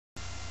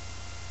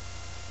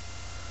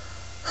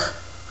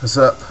What's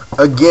up?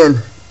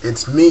 Again,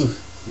 it's me,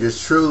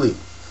 yours truly.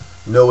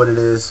 You know what it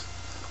is.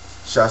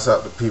 Shouts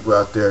out to people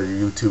out there, the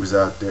YouTubers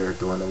out there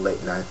doing the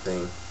late night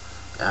thing.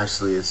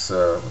 Actually, it's,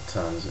 what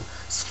time is it?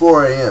 It's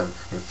 4 a.m.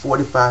 In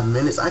 45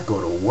 minutes, I go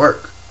to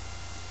work.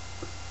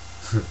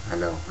 I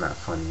know, not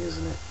funny,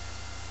 isn't it?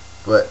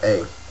 But,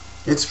 hey,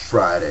 it's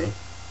Friday,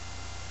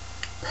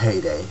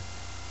 payday,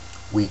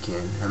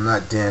 weekend. I'm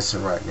not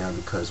dancing right now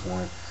because,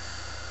 one,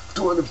 I'm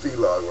doing the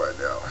vlog right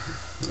now.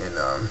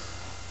 And,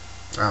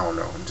 I don't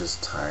know. I'm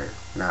just tired.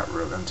 Not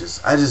really. I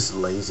just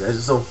lazy. I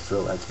just don't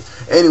feel like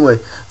it. Anyway,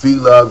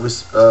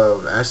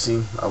 vlog.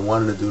 Actually, I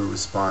wanted to do a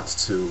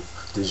response to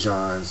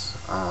Dejan's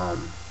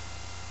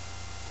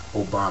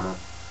Obama,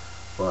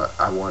 but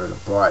I wanted to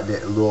broaden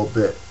it a little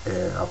bit,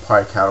 and I'll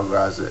probably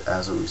categorize it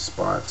as a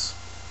response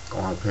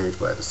on the page.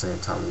 But at the same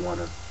time, we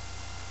want to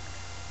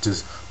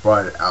just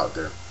broaden it out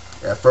there.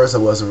 At first, I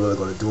wasn't really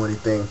going to do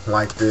anything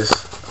like this.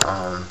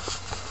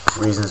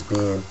 Reasons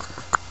being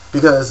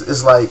because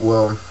it's like,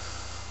 well,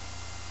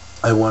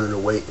 I wanted to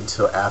wait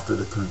until after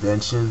the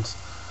conventions,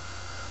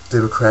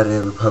 Democratic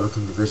and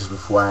Republican conventions,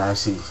 before I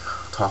actually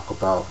talk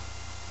about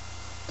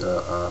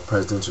the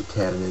presidential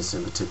candidates,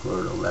 in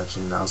particular the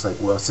election. And I was like,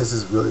 well, since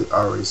it's really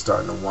already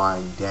starting to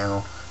wind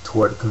down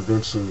toward the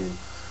convention, and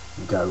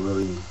you got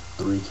really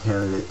 3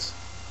 candidates,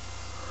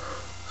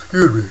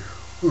 excuse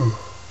me,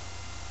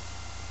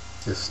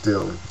 it's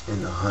still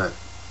in the hunt.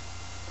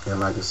 And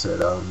like I said,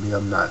 me,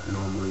 I'm not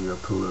normally a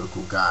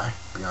political guy,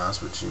 to be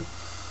honest with you.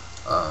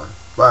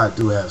 But I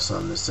do have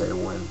something to say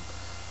when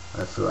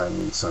I feel I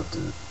need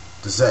something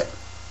to say.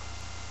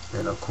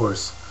 And of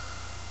course,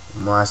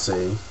 my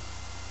say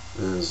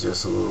is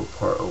just a little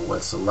part of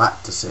what's a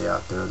lot to say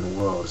out there in the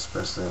world,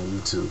 especially on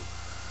YouTube.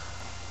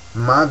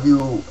 My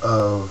view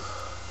of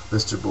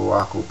Mr.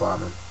 Barack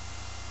Obama,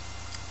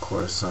 of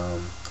course,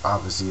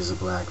 obviously he's a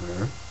black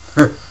man.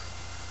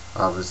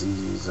 Obviously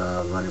he's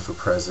running for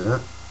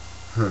president.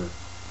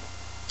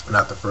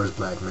 Not the first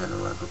black man to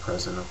run for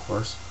president, of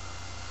course.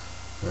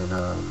 And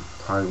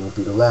probably won't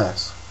be the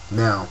last.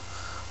 Now,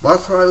 my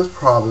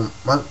problem,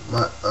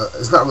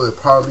 it's not really a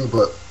problem,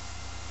 but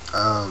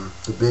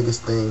the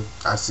biggest thing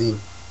I see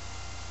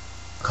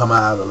come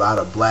out of a lot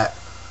of black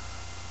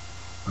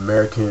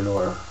American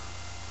or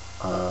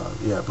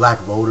black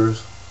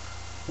voters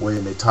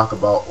when they talk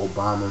about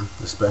Obama,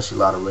 especially a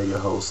lot of radio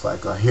hosts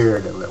like here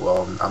in Atlanta.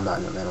 Well, I'm not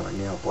in Atlanta right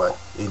now, but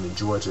in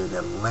Georgia and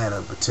Atlanta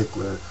in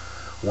particular,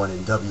 one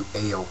in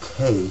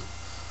WAOK,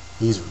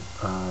 he's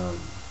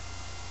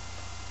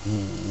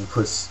he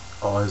puts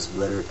all his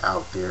rhetoric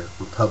out there,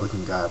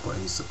 Republican guy, but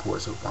he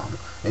supports Obama.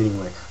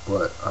 Anyway,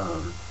 but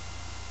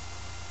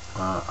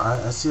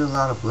I see a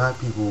lot of black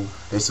people,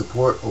 they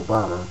support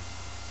Obama,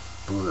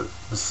 but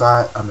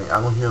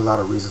I don't hear a lot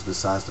of reasons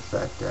besides the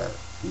fact that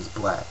he's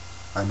black.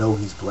 I know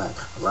he's black.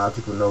 A lot of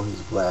people know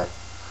he's black,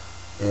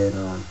 and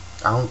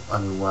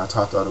when I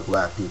talk to other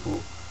black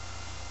people,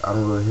 I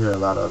don't really hear a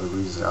lot of other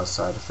reasons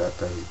outside the fact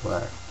that he's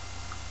black.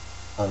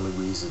 Only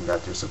reason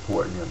that they're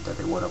supporting him, that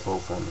they want to vote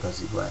for him because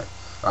he's black.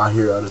 I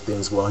hear other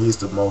things. Well, he's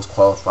the most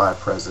qualified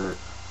president.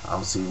 I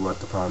don't see what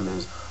the problem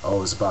is.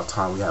 Oh, it's about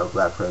time we have a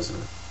black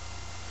president.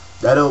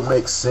 That don't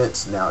make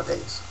sense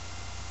nowadays.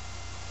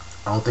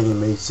 I don't think it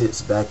made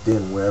sense back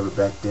then, wherever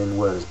back then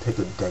was. Pick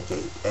a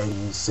decade,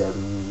 80s,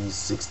 70s,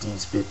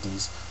 60s,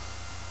 50s.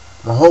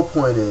 My whole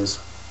point is,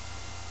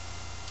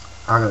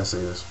 I'm gonna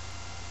say this.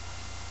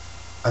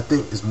 I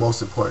think it's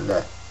most important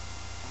that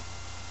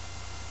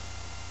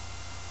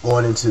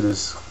going into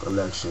this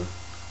election,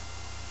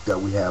 that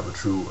we have a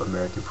true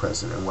American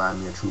president. And why I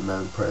mean a true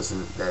American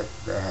president that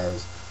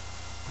has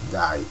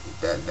value,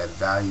 that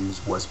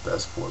values what's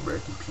best for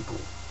American people.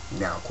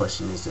 Now, the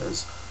question is,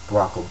 does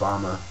Barack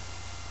Obama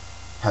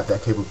have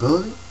that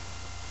capability?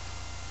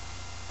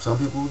 Some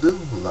people do.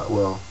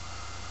 Well,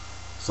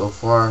 so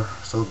far,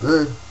 so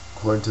good.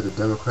 According to the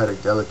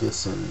Democratic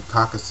delegates and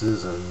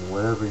caucuses and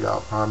whatever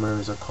y'all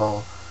primaries are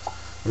called,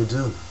 they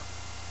do.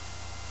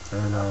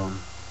 And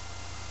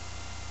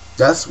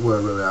that's where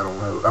really I don't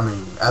know. I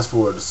mean, as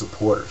for the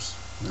supporters,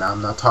 now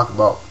I'm not talking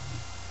about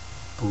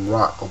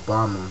Barack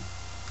Obama,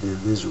 the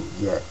individual,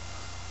 yet.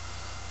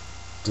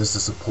 Just the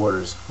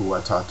supporters who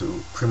I talked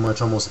to, pretty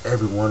much almost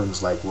everyone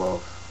was like,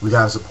 well, we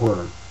gotta support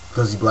him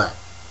because he's black.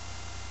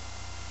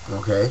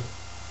 Okay?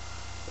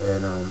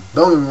 And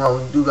don't get me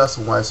wrong, we do got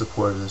some white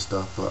supporters and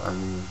stuff, but I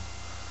mean,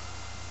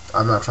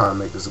 I'm not trying to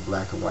make this a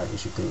black and white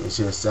issue thing. It's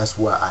just that's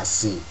what I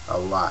see a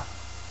lot.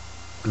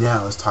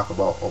 Now let's talk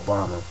about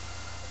Obama.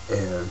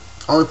 And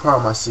only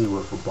problem I see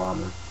with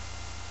Obama,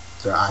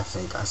 that I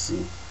think I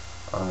see,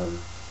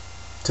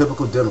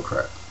 typical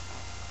Democrat.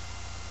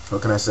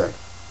 What can I say?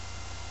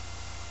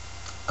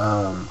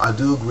 I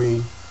do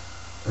agree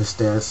his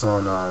stance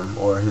on,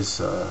 or his,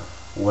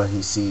 what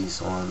he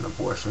sees on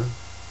abortion,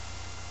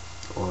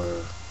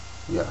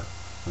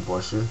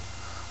 abortion.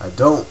 I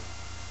don't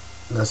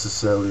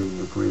necessarily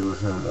agree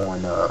with him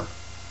on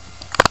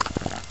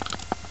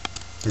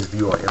his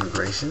view on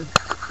immigration,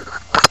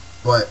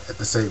 but at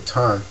the same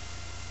time,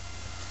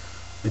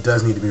 it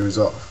does need to be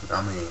resolved.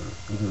 I mean,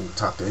 you can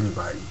talk to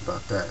anybody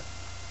about that.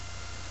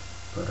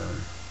 But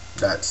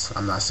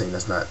I'm not saying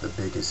that's not the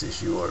biggest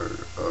issue, or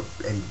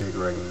any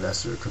bigger or any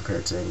lesser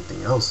compared to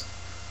anything else.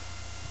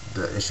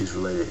 The issues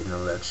related in the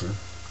election.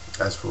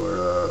 As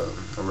for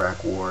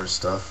Iraq war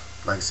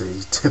stuff, like I say,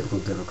 he's typical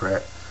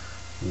Democrat.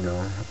 You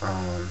know,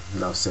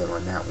 enough said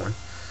on that one.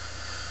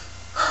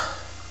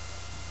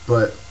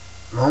 But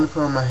the only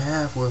problem I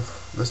have with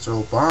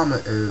Mr.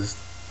 Obama is,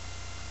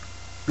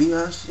 be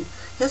honest, he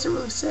hasn't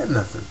really said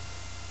nothing.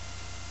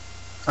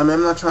 I mean,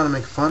 I'm not trying to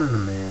make fun of the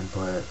man,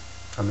 but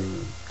I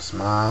mean,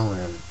 smile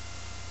and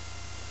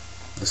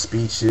the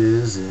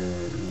speeches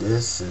and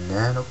this and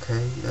that,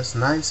 okay, that's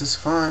nice, it's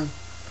fine.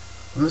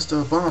 But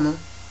Mr. Obama,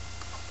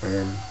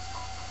 and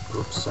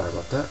oops, sorry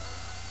about that.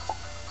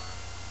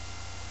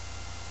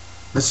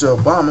 Mr.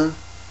 Obama,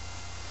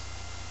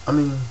 I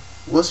mean,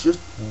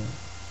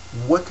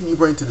 what can you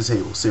bring to the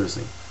table?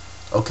 Seriously.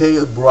 Okay,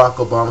 Barack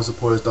Obama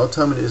supporters, don't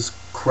tell me this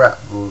crap,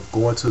 bro.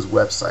 Going to his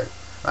website.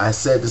 I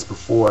said this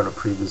before on a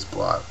previous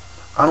blog.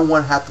 I don't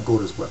want to have to go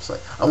to his website.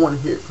 I want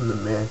to hear it from the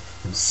man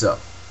himself.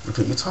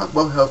 Okay, you talk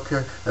about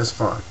healthcare, that's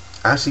fine.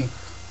 Actually,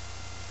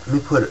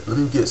 let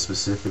me get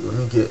specific.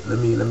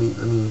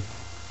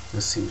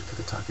 Let's see, pick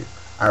a topic.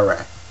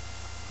 Iraq.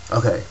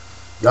 Okay,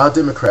 y'all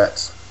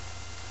Democrats,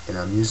 and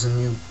I'm using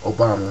you,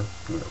 Obama,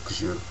 you know,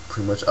 because you're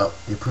pretty much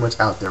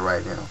out there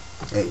right now.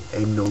 Hey,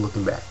 ain't no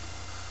looking back.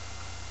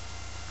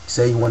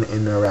 Say you want to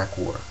end the Iraq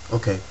war.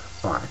 Okay,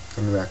 fine,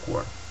 end the Iraq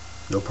war.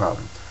 No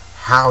problem.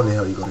 How in the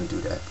hell are you going to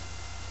do that?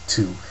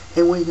 Two,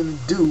 and what are you going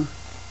to do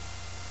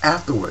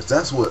afterwards?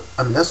 That's what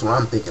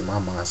I'm thinking, my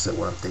mindset,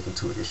 what I'm thinking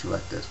to an issue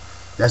like this.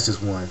 That's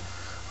just one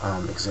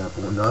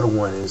example. Another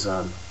one is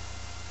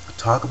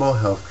talk about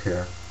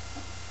healthcare.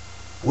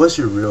 What's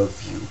your real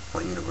view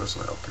on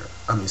universal healthcare?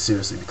 I mean,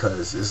 seriously,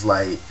 because it's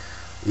like,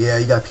 yeah,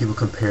 you got people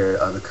compare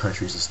other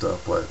countries and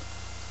stuff, but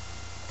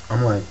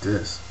I'm like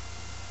this.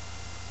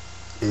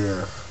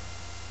 If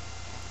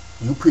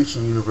you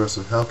preaching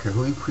universal healthcare,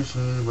 who are you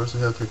preaching universal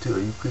healthcare to? Are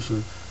you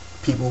preaching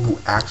people who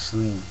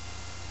actually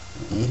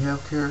need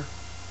healthcare,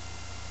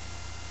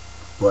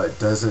 but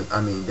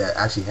that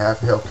actually have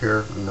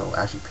healthcare, you know,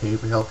 actually pay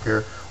for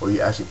healthcare, or are you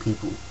actually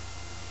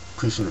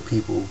preaching to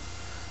people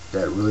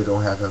that really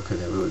don't have healthcare,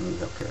 that really need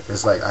healthcare?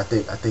 It's like I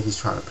think he's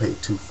trying to pay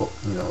you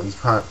know,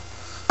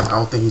 I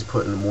don't think he's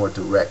putting a more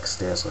direct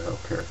stance on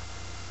healthcare.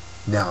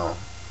 Now,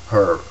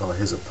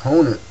 his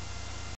opponent